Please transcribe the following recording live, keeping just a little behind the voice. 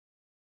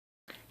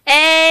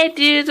Hey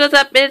dudes, what's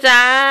up? It's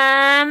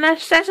an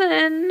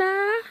assassin.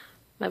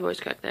 My voice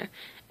cracked there.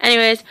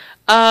 Anyways,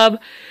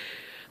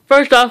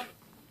 first off,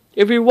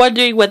 if you're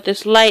wondering what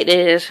this light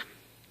is,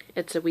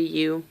 it's a Wii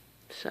U.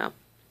 So,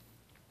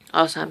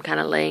 also I'm kind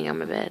of laying on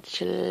my bed,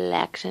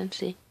 chillaxing.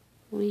 See,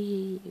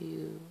 Wii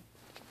U.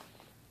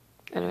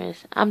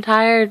 Anyways, I'm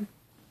tired.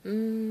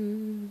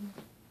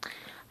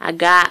 I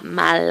got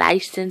my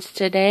license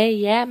today.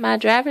 Yeah, my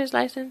driver's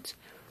license.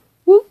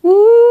 Woo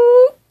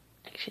woo.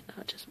 Actually,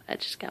 no, I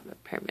just got my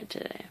permit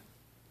today.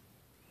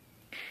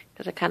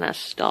 Because I kind of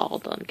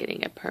stalled on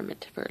getting a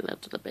permit for a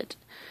little bit.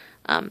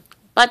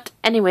 But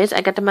anyways, I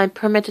got my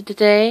permit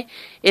today.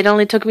 It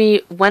only took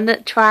me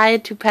one try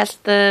to pass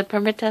the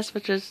permit test,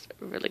 which was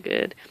really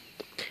good.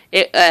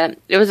 It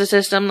was a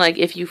system like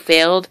if you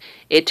failed,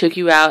 it took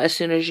you out as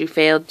soon as you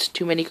failed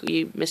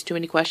you missed too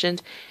many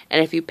questions,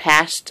 and if you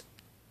passed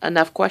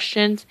enough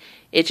questions,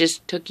 it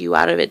just took you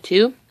out of it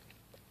too.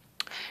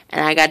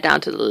 And I got down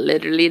to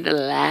literally the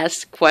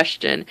last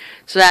question,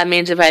 so that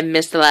means if I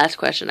missed the last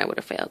question, I would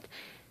have failed.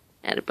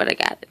 But I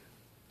got it.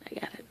 I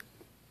got it.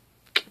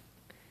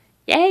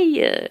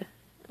 Yay!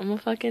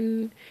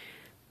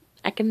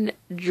 I can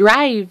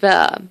drive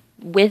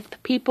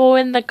with people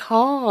in the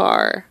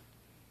car.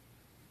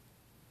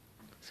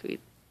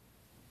 Sweet.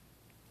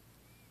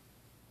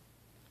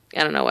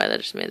 I don't know why that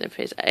just made their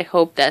face. I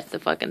hope that's the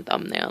fucking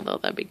thumbnail, though.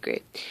 That'd be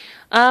great.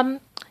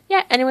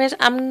 Yeah, anyways,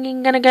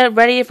 I'm gonna get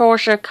ready for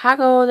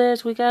Chicago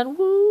this weekend.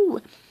 Woo!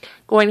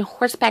 Going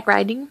horseback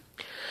riding.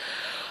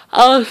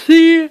 I'll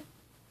see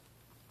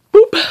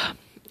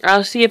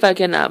if I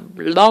can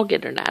vlog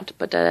it or not,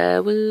 but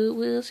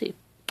we'll see.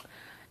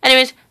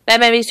 Anyways,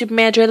 Batman v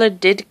Superman trailer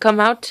did come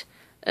out.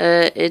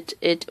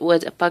 It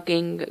was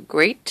fucking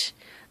great.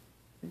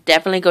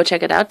 Definitely go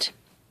check it out.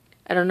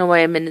 I don't know why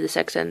I'm into this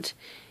accent.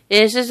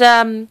 This is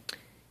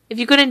if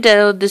you couldn't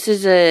tell, this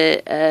is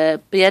a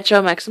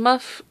Pietro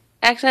Maximoff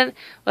accent.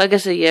 Well, I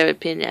guess a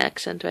European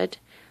accent, right?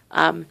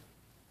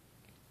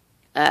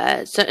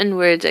 Certain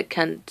words I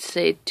can't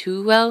say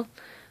too well,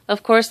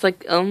 of course,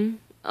 like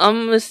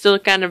is still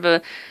kind of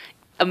a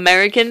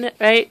American,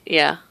 right?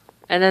 Yeah.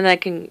 And then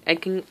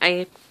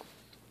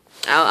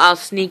I'll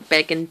sneak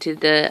back into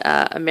the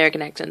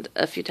American accent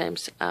a few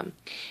times.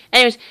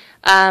 Anyways,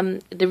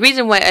 the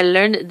reason why I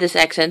learned this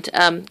accent,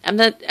 I'm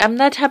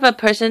that type of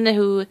person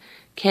who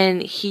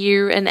can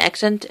hear an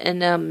accent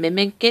and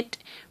mimic it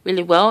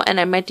really well, and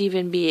I might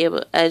even be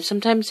able,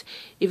 sometimes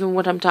even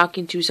when I'm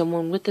talking to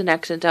someone with an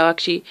accent, I'll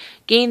actually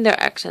gain their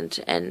accent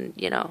and,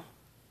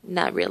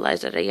 not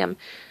realize that I am.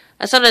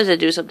 Sometimes I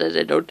do, sometimes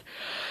I don't.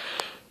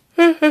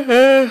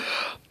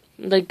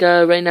 Like,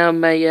 right now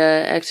my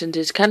accent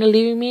is kind of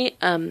leaving me.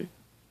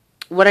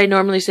 What I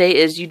normally say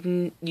is, you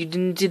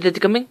didn't see that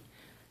coming?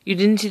 You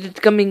didn't see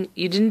that coming?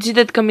 You didn't see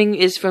that coming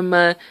is from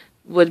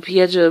what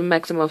Pietro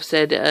Maximoff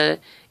said in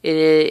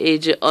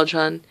Age of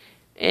Ultron.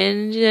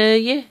 And,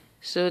 yeah.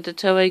 So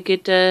that's how I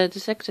get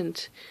this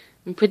accent.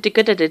 I'm pretty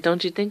good at it,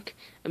 don't you think?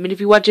 I mean, if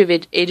you watch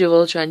Age of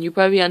Ultron, you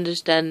probably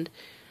understand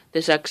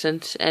this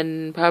accent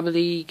and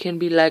probably can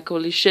be like,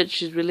 holy shit,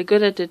 she's really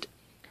good at it.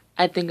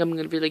 I think I'm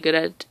really good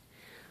at it.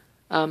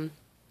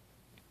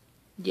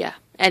 Yeah.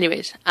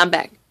 Anyways, I'm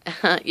back.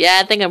 Yeah,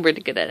 I think I'm pretty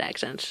good at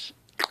accents.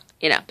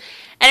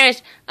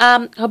 Anyways,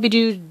 hope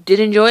you did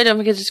enjoy. Don't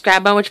forget to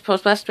subscribe on which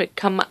Pulse Blast to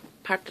become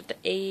part of the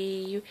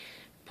AU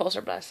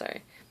Pulsar Blast,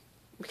 sorry.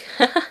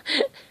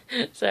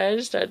 Sorry, I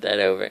just start that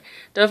over.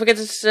 Don't forget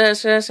to subscribe.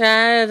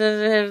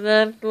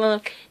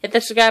 Hit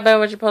the subscribe button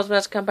with your Pulse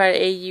Blast. Come part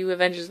of AU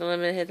Avengers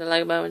Unlimited. Hit the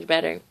like button when you're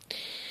better.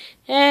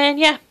 And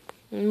yeah,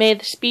 may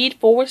the speed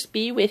force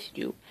be with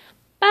you.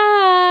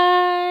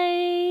 Bye.